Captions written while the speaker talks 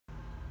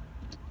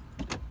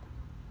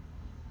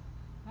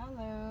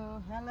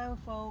Hello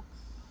folks.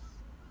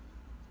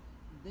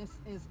 This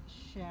is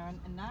Sharon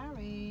and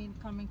Naraine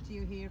coming to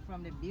you here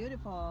from the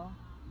beautiful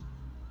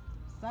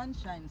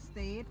Sunshine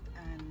State,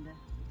 and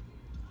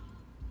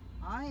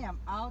I am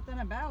out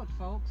and about,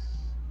 folks.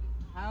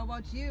 How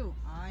about you?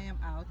 I am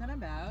out and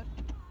about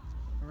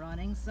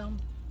running some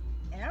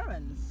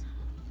errands.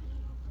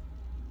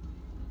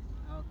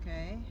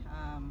 Okay,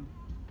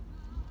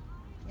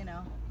 you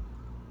know,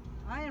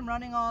 I am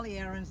running all the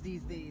errands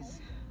these days.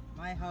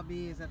 My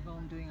hubby is at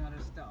home doing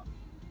other stuff.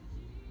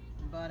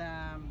 But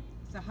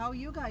so how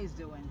you guys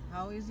doing?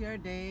 How is your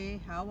day?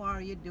 How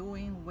are you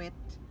doing with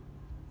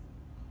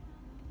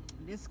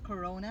this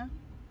corona?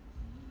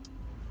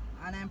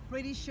 And I'm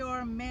pretty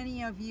sure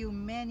many of you,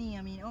 I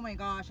mean, oh my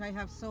gosh, I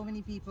have so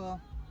many people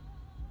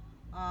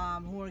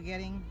who are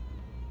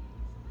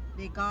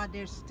they got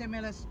their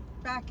stimulus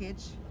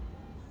package,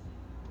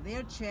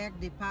 their check,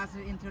 they pass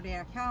it into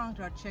their account,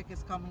 or check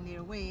is coming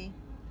their way.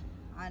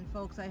 And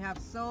folks, I have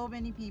so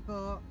many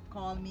people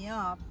call me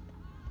up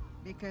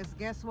because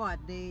guess what?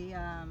 They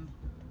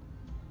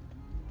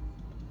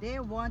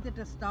wanted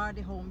to start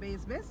the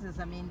home-based business.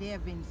 I mean, they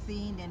have been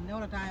seeing, they know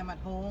that I am at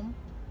home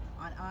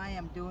and I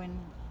am doing,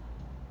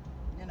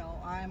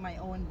 I am my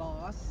own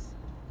boss.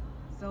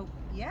 So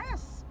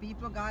yes,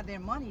 people got their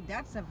money.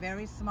 That's a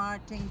very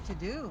smart thing to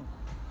do.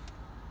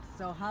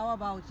 So how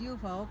about you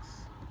folks?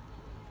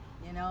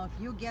 If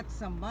you get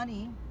some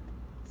money,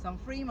 some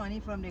free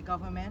money from the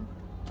government,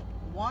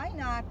 why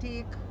not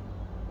take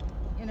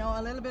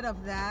a little bit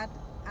of that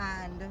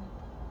and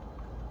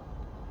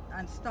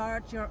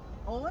start your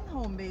own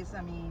home-based,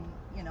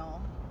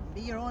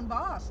 be your own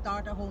boss,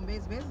 start a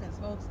home-based business,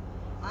 folks.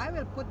 I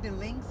will put the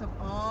links of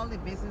all the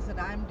business that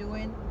I'm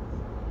doing.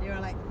 There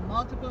are like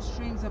multiple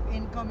streams of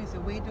income is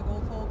the way to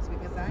go, folks,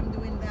 because I'm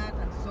doing that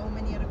and so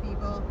many other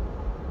people.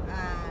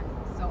 And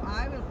so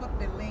I will put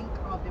the link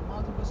of the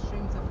multiple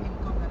streams of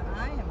income that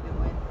I am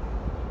doing.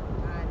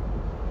 And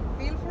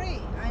feel free,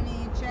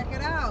 check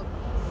it out,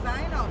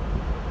 sign up,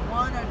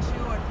 1 or 2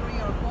 or 3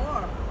 or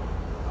 4.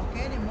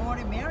 Okay, the more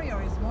the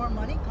merrier. Is more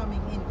money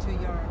coming into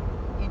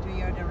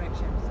your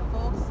direction. So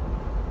folks,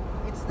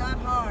 it's not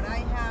hard.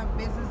 I have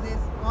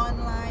businesses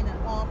online and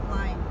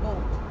offline,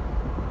 both.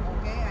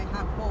 Okay, I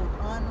have both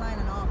online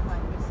and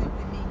offline, which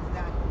simply means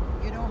that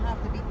you don't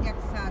have to be tech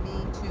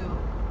savvy to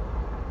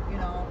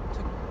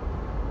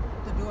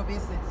do a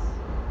business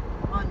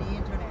on the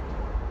internet.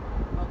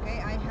 Okay,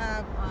 I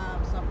have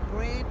some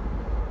great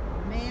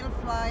mail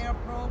flyer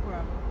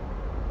program.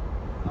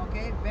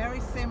 Okay, very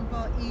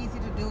simple, easy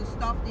to do.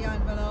 Stuff the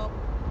envelope,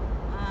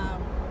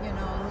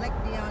 lick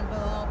the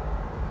envelope,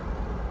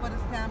 put a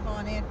stamp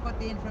on it, put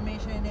the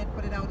information in it,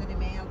 put it out in the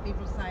mail,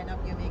 people sign up,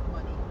 you make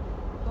money.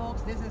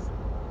 Folks, it's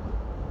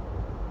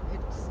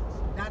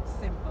that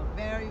simple,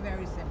 very,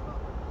 very simple.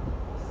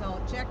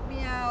 So check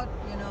me out,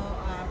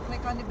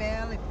 click on the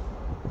bell if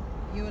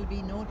you will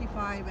be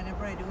notified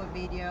whenever I do a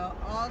video.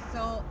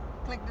 Also,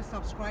 click the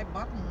subscribe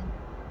button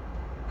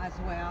as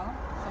well.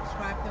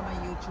 Subscribe to my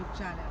YouTube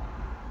channel.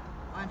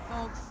 And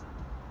folks,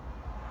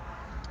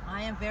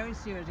 I am very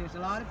serious. There's a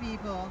lot of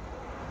people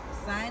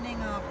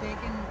signing up,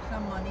 taking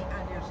some money,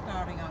 and they're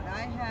starting out.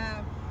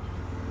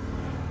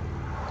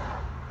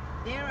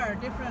 There are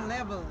different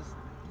levels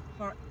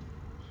for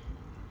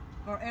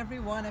every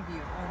one of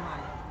you. Oh my,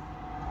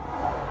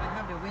 I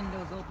have the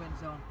windows open,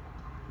 so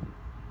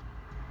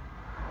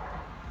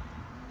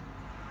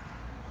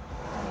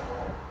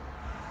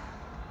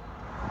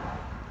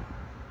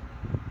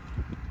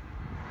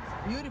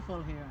it's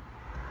beautiful here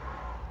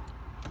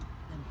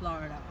in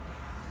Florida.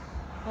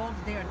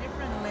 Folks, there are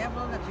different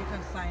levels that you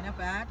can sign up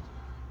at,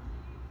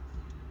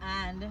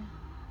 and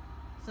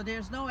so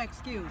there's no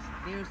excuse.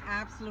 There's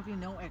absolutely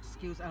no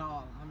excuse at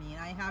all.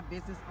 I have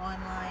business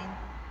online,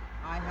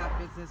 I have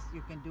business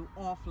you can do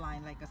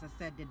offline. Like as I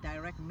said, the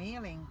direct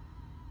mailing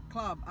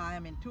club, I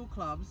am in 2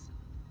 clubs,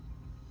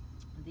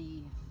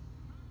 the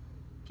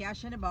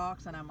Cash in the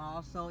Box, and I'm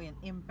also in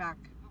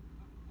Impact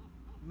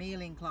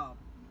Mailing Club.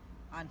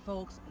 And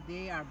folks,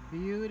 they are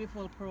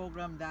beautiful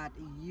program that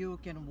you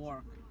can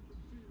work.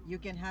 You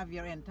can have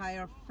your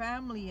entire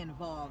family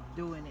involved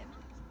doing it.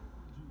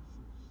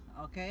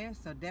 Okay,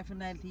 so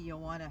definitely you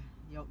wanna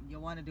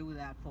do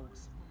that,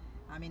 folks.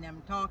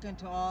 I'm talking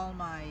to all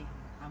my,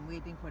 I'm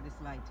waiting for this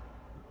light.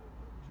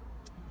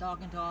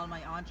 Talking to all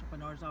my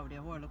entrepreneurs out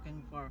there who are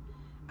looking for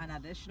an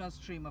additional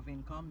stream of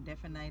income.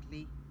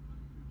 Definitely,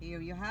 here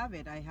you have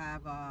it. I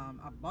have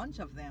a bunch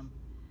of them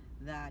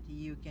that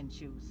you can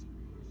choose.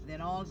 Then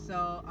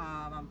also,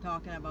 I'm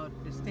talking about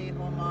the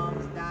stay-at-home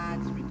moms,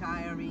 dads,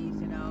 retirees,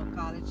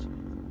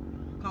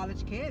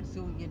 college kids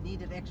who you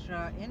needed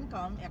extra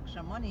income,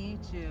 extra money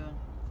to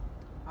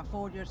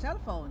afford your cell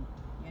phone,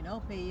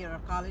 pay your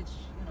college,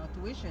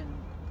 tuition,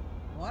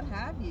 what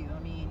have you.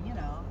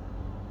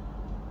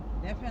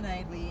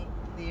 Definitely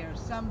there's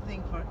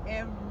something for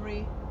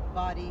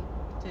everybody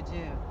to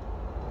do.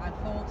 And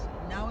folks,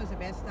 now is the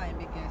best time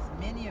because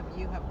many of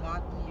you have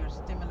gotten your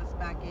stimulus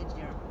package,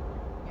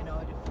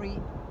 the free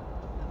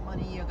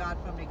money you got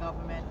from the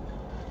government.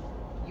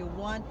 You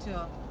want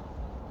to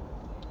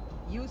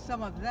use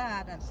some of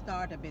that and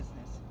start a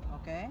business.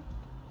 Okay.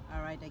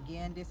 All right.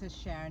 Again, this is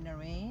Sharon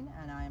Naraine,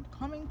 and I am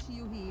coming to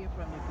you here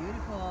from the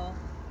beautiful,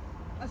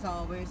 as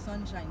always,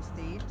 Sunshine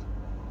State.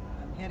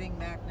 I'm heading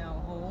back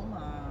now home.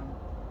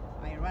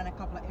 I ran a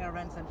couple of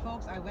errands, and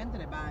folks, I went to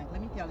the bank.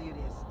 Let me tell you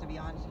this, to be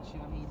honest with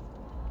you. I mean,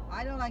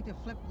 I don't like to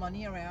flip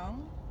money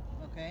around.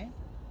 Okay.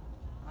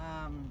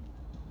 I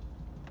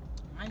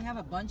have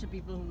a bunch of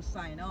people who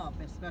sign up,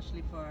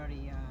 especially for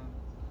the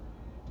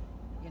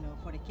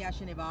for the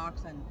cash in the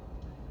box and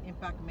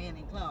impact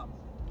mailing club.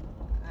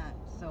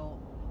 So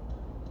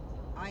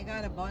I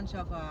got a bunch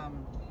of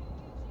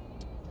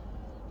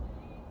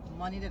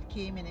money that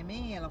came in the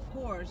mail. Of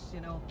course,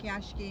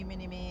 cash came in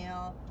the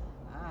mail,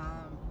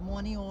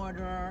 money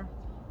order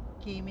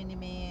came in the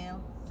mail.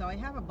 So I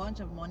have a bunch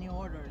of money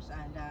orders,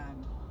 and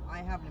I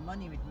have the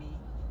money with me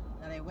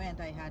that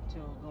I had to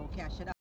go cash it out.